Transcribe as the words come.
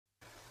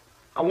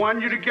I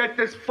want you to get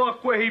this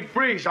fuck where he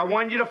breathes. I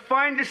want you to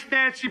find this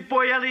Nancy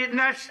boy Elliot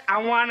Ness.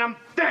 I want him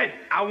dead.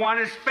 I want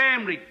his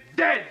family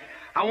dead.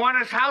 I want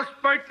his house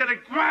burnt to the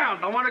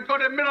ground. I want to go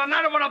to the middle of the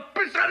night. I want to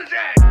piss on his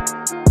head.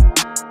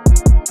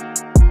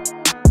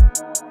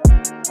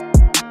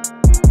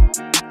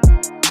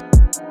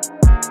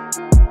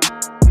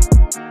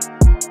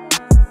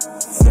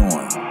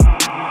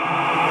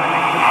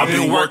 I've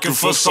been working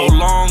for so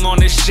long on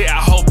this shit, I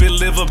hope it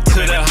live up to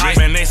the hype.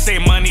 Man, they say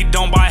money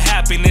don't buy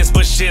happiness,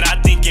 but shit, I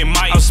think it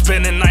might. I'm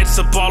spending nights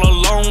up all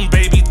alone,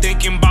 baby,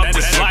 thinking about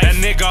this life. That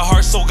nigga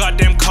heart so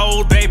goddamn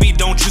cold, baby,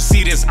 don't you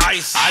see this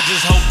ice? I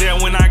just hope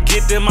that when I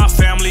get there, my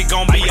family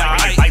gon' be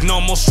alright. Like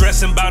no more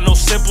stressing about no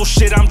simple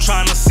shit, I'm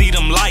trying to see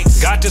them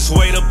lights. Got this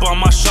weight up on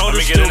my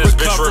shoulders, still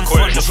recovering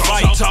from the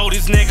fight. Told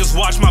these niggas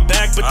watch my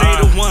back, but they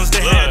the ones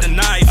that had the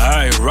knife.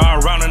 Ayy,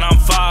 ride around and I'm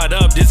fired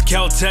up. This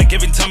Kel-Tec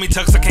giving tummy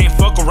tucks, I can't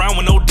fuck around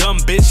with no dumb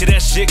bitch. Yeah,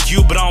 that shit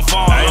cute, but I don't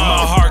fall in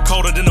love. My heart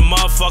colder than a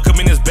motherfucker. I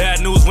mean, it's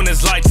bad news when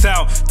it's lights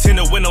out.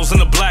 Tinted windows in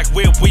the black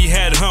whip, we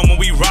had hum when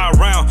we ride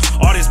around.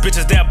 All these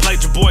bitches that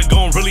played your boy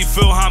gon' really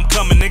feel how I'm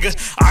coming, nigga.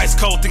 Ice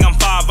cold, think I'm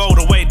 5'0",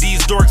 the way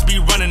these dorks be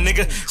running,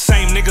 nigga.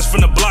 Same niggas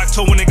from the block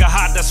told a nigga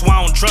hot, that's why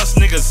I don't trust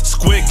niggas.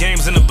 Squid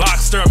games in the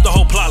box, stir up the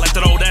whole plot like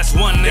that, oh, that's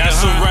one nigga.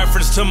 That's a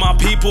reference to my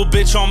people,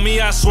 bitch, on me,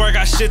 I swear I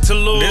got shit to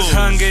lose. This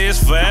hunger is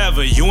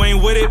forever, you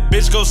ain't with it,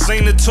 bitch, go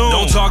sing the tune.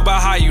 Don't talk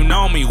about how you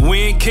know me, we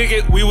ain't kick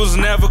it, we was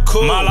never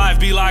cool. My life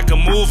be like a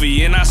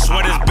movie, and I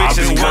swear this bitch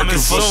is coming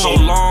soon. For so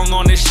long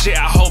on this shit,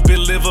 I hope it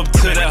live up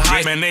to the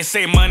hype. Man, they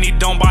say money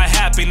don't buy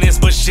happiness,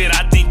 but shit,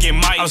 I think it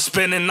might. I'm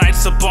spending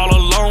nights up all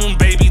alone,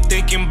 baby,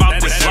 thinking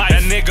about this life.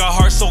 That nigga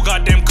heart so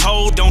goddamn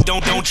cold,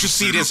 don't you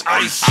see this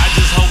ice? I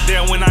just hope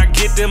that when I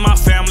get there, my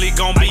family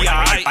gon' be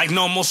alright. Like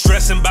no more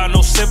stressing about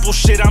no simple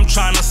shit, I'm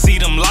trying to see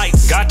them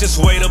lights. Got this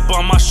weight up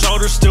on my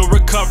shoulders, still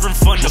recovering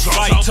from the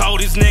fight. Told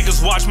these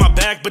niggas watch my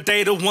back, but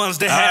they the ones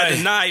that had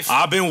the knife.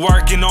 I've been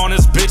working on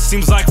this bitch,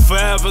 seems like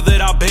forever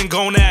that I've been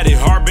going at it.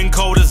 Heart been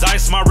cold as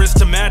ice, my wrist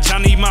to match,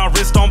 I need my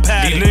wrist on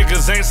pad. These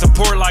niggas ain't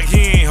support like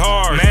he ain't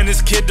hard. Man,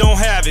 this kid don't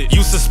have it.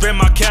 Used to spend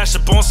my cash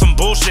up on some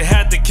bullshit,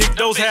 had to kick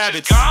those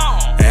habits.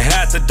 And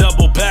had to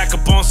double back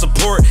up on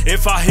support.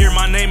 If I hear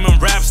my name in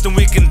raps, then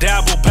we can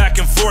dabble back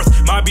and forth.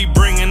 Might be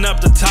bringing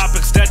up the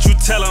topics that you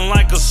telling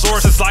like a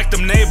source. It's like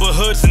them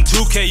neighborhoods in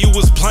 2K, you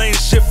was playing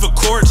shit for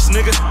courts,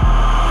 nigga.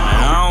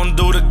 I don't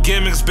do the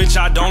gimmicks, bitch,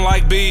 I don't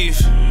like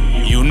beef.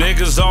 You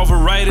niggas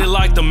overrated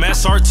like them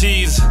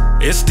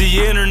SRTs. It's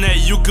the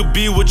internet, you could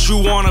be what you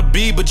wanna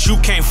be, but you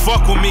can't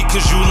fuck with me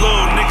cause you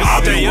little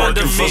niggas stay under me. I've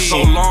been working for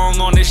so long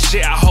on this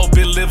shit, I hope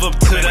it live up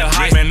to the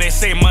hype. Man, they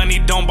say money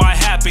don't buy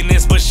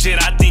happiness, but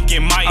shit, I think it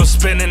might. I'm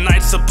spending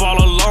nights up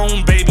all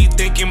alone, baby,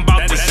 thinking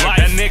about this life.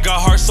 That nigga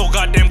heart so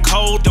goddamn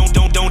cold,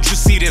 don't you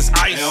see this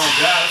ice? Hey, oh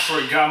God, I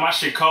swear to God, my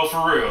shit cold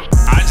for real.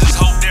 I just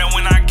hope that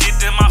when I get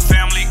there, my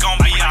family gon'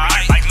 be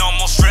alright. Like no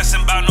more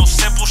stressing about no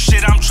simple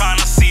shit, I'm trying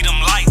to see them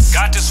lights.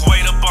 Got this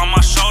weight up on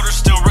my shoulders,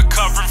 still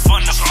recovering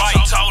from the fight.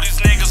 Told these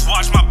niggas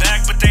watch my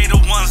back, but they the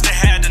ones that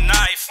had the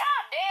knife.